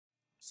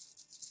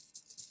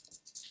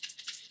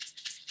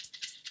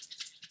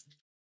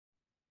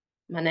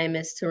My name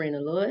is Torina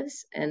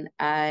Lewis, and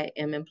I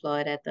am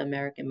employed at the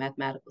American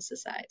Mathematical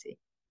Society.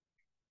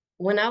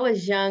 When I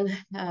was young,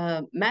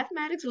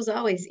 mathematics was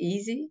always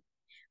easy,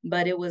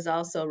 but it was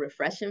also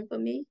refreshing for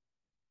me.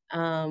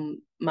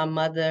 My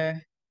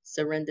mother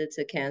surrendered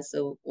to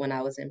cancer when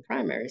I was in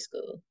primary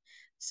school.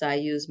 So I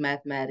used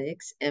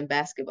mathematics and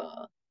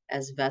basketball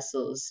as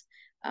vessels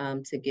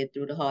to get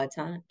through the hard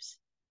times.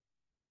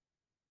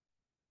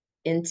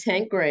 In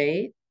 10th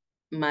grade,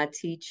 my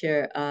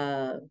teacher,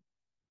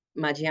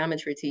 my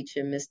geometry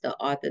teacher, Mr.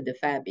 Arthur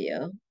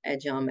DeFabio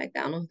at John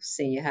McDonald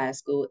Senior High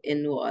School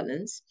in New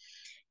Orleans,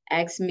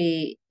 asked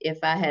me if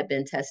I had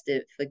been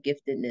tested for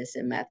giftedness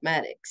in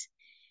mathematics.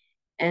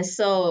 And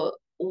so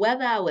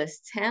whether I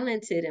was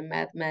talented in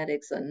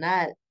mathematics or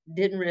not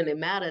didn't really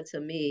matter to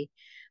me.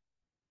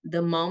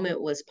 The moment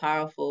was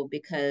powerful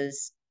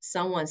because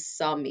someone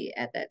saw me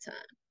at that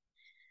time.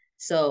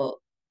 So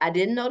I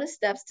didn't know the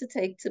steps to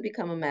take to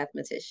become a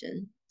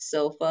mathematician.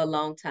 So for a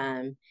long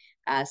time,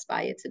 I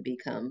aspired to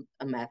become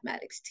a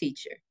mathematics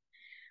teacher.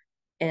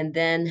 And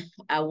then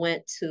I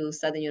went to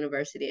Southern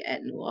University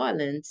at New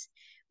Orleans,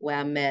 where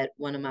I met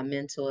one of my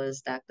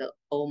mentors, Dr.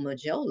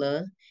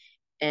 Omajola,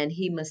 and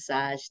he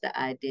massaged the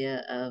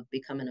idea of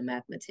becoming a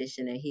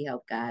mathematician, and he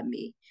helped guide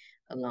me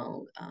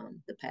along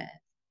the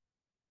path.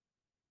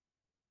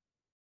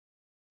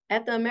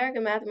 At the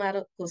American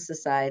Mathematical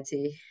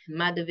Society,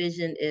 my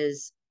division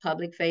is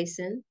public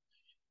facing.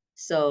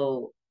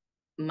 So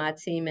my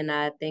team and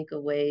I think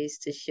of ways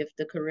to shift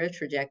the career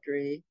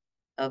trajectory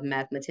of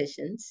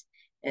mathematicians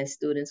and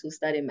students who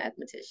study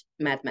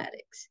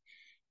mathematics.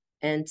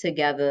 And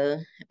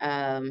together,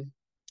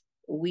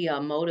 we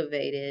are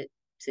motivated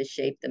to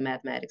shape the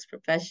mathematics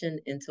profession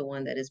into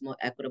one that is more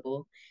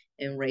equitable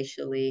and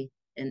racially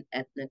and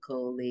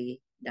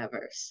ethnically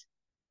diverse.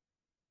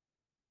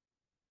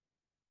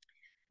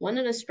 One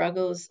of the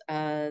struggles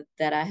that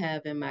I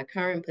have in my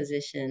current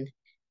position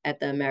at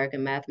the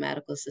American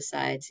Mathematical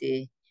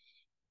Society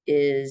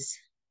is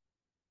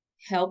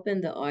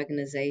helping the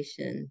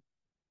organization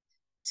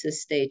to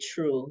stay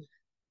true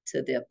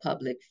to their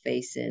public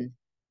facing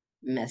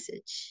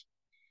message.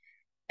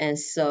 And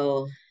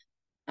so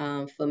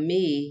for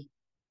me,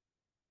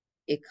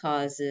 it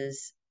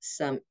causes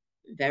some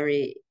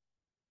very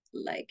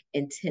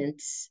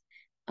intense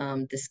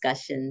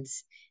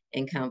discussions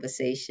and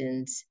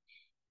conversations,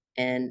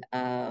 and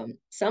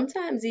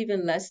sometimes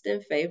even less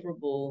than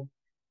favorable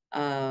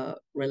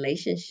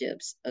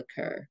relationships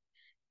occur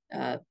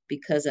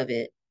because of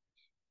it.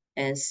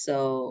 And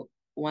so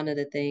one of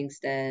the things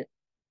that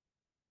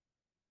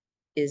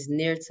is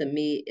near to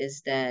me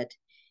is that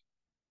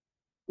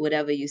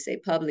whatever you say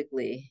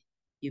publicly,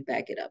 you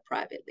back it up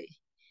privately.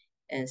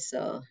 And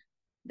so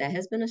that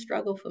has been a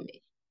struggle for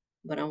me,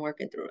 but I'm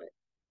working through it.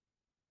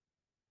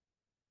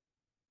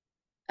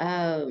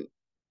 Um,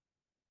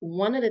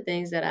 One of the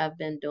things that I've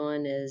been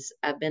doing is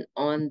I've been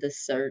on the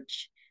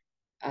search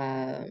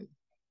um,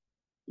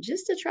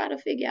 just to try to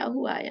figure out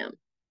who I am.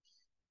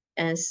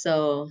 And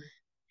so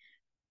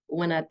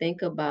when I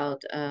think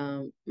about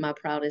my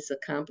proudest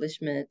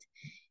accomplishment,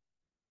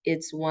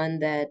 it's one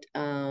that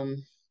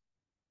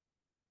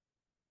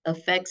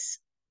affects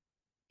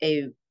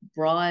a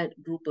broad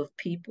group of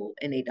people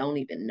and they don't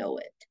even know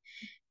it.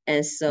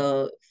 And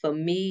so for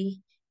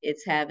me,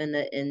 it's having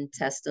the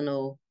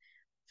intestinal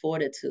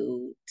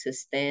fortitude to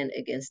stand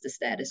against the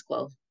status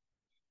quo.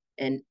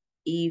 And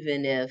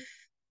even if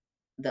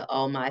the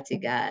Almighty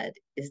God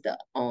is the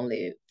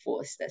only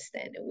force that's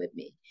standing with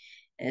me.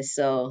 And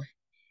so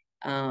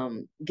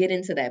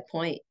getting to that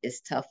point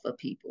is tough for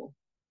people.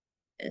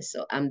 And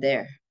so I'm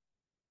there.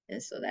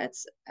 And so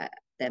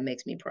that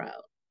makes me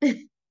proud.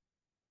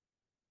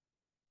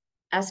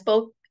 I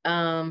spoke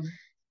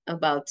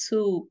about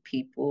two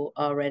people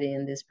already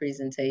in this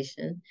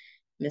presentation,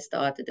 Mr.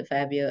 Arthur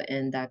DeFabio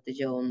and Dr.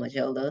 Joel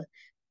Majola,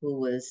 who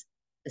was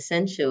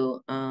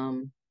essential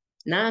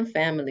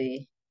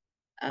non-family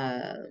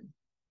uh,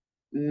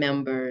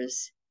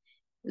 members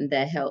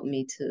that helped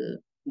me to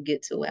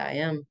get to where I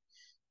am.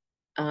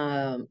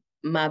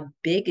 My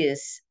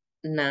biggest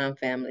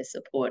non-family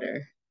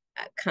supporter,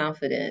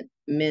 confident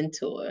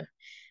mentor,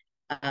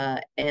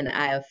 and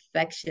I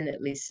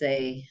affectionately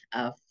say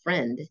a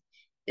friend,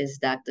 is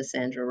Dr.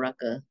 Sandra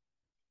Rucker.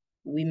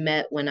 We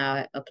met when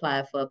I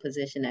applied for a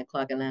position at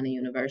Clark Atlanta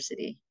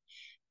University.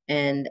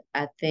 And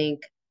I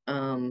think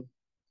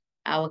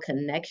our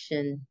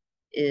connection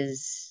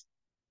is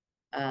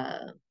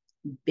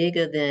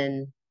bigger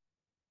than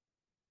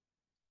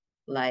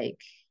like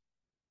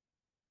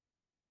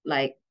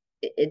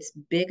it's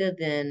bigger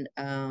than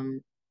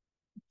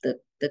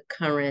the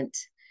current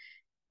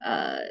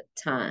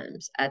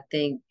times. I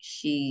think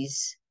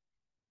she's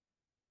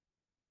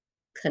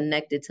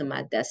connected to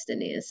my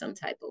destiny in some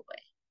type of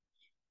way.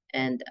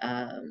 And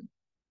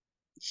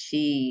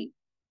she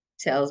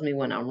tells me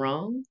when I'm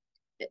wrong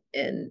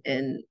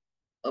and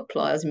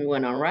applauds me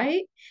when I'm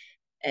right.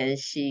 And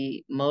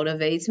she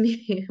motivates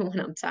me when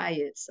I'm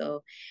tired.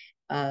 So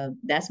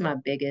that's my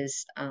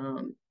biggest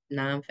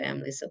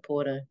non-family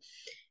supporter.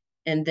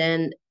 And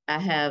then I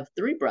have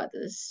three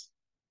brothers.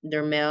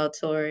 Dermel,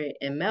 Tori,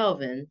 and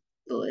Melvin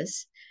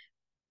Lewis,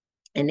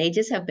 and they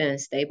just have been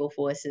stable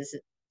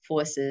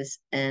forces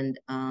and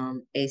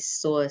a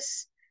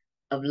source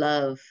of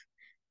love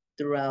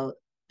throughout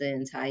the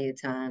entire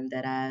time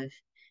that I've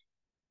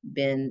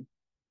been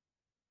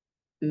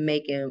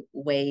making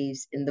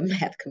waves in the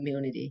math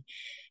community.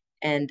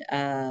 And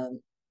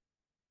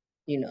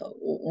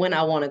when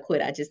I want to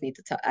quit, I just need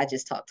to talk. I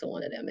just talk to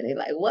one of them, and they're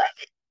like, "What?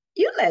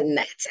 You letting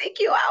that take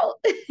you out?"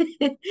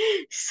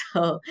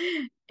 So,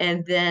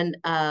 and then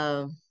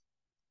I've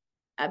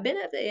been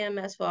at the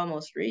AMS for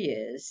almost 3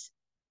 years,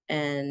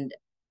 and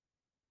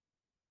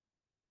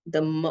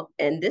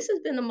and this has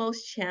been the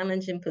most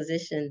challenging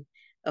position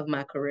of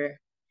my career.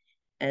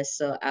 And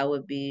so I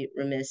would be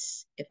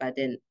remiss if I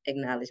didn't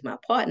acknowledge my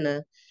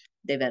partner,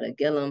 Davetta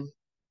Gillum,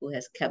 who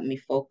has kept me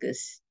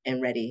focused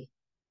and ready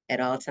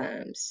at all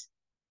times,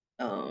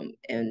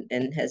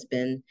 and has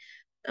been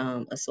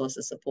a source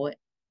of support.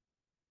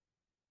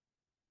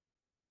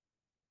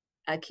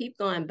 I keep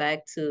going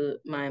back to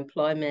my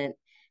employment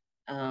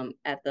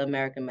at the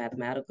American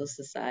Mathematical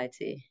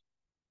Society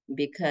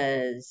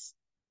because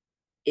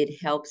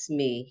it helps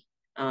me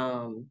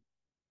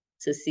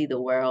to see the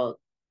world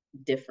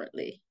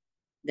differently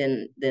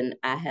than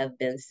I have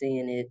been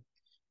seeing it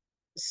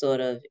sort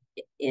of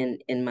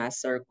in my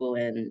circle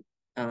and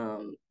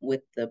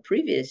with the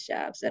previous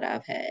jobs that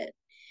I've had.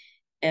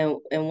 And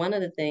one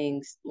of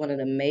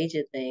the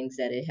major things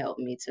that it helped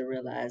me to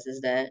realize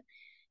is that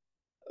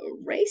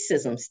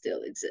racism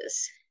still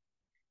exists.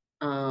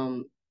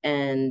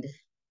 And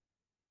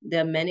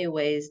there are many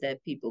ways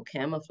that people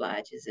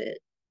camouflages it,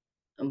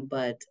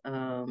 but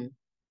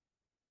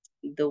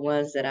the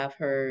ones that I've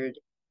heard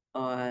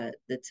are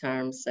the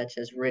terms such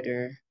as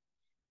rigor,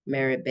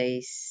 merit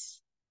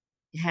base.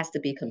 It has to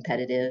be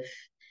competitive.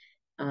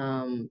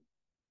 Um,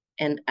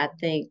 and I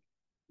think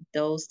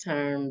those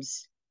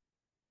terms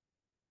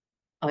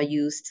are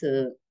used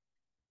to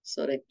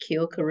sort of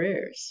kill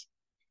careers.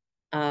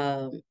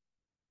 Um,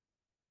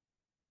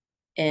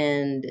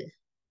 and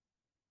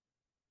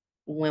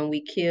when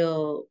we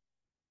kill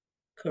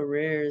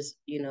careers,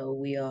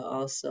 we are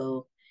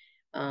also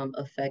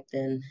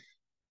affecting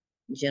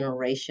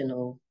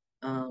generational,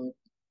 um,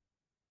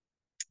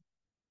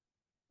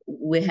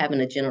 we're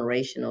having a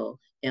generational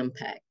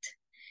impact.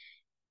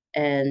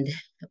 And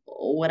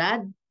what I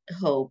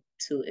hope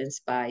to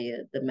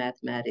inspire the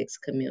mathematics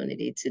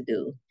community to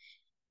do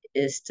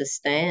is to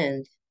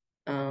stand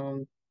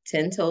 10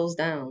 toes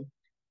down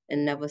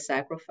and never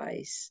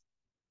sacrifice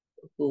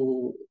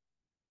who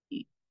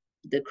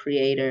the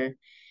creator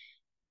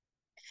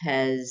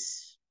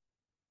has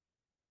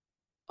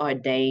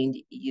ordained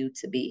you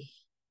to be.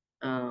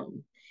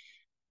 Um,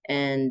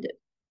 and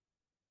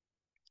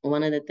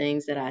one of the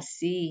things that I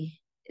see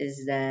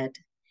is that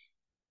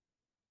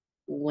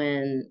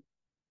when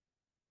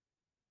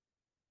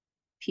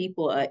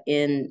people are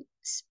in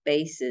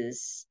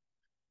spaces,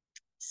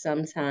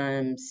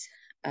 sometimes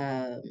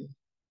um,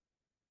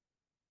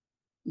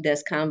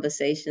 there's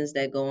conversations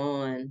that go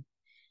on,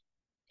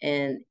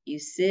 and you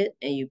sit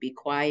and you be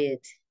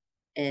quiet,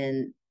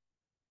 and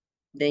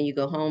then you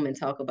go home and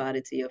talk about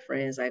it to your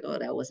friends, like, "Oh,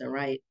 that wasn't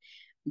right."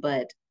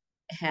 But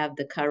have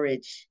the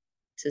courage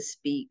to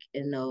speak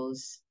in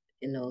those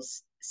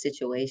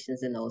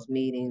situations, in those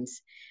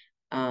meetings,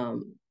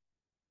 um,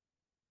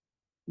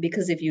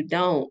 because if you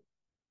don't,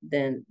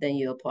 then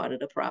you're a part of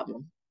the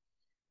problem.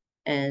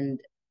 And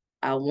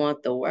I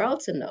want the world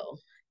to know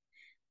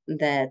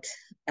that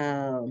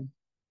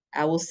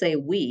I will say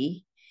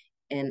we,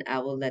 and I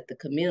will let the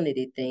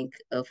community think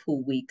of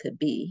who we could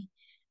be,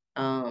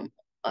 um,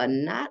 are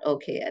not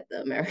okay at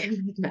the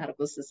American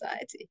Mathematical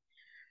Society.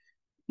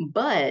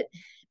 But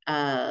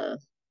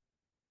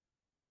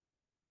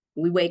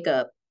we wake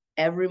up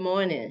every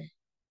morning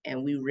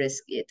and we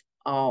risk it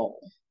all.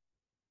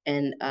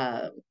 And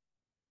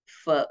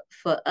for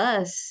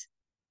us,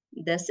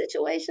 there's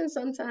situations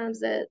sometimes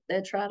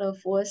that try to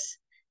force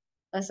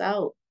us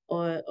out,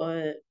 or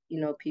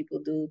people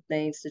do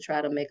things to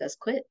try to make us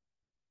quit.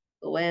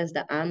 But where's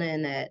the honor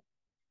in that?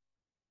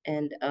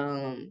 And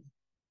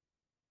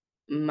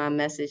my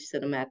message to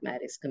the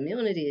mathematics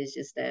community is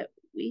just that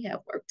we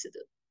have work to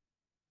do.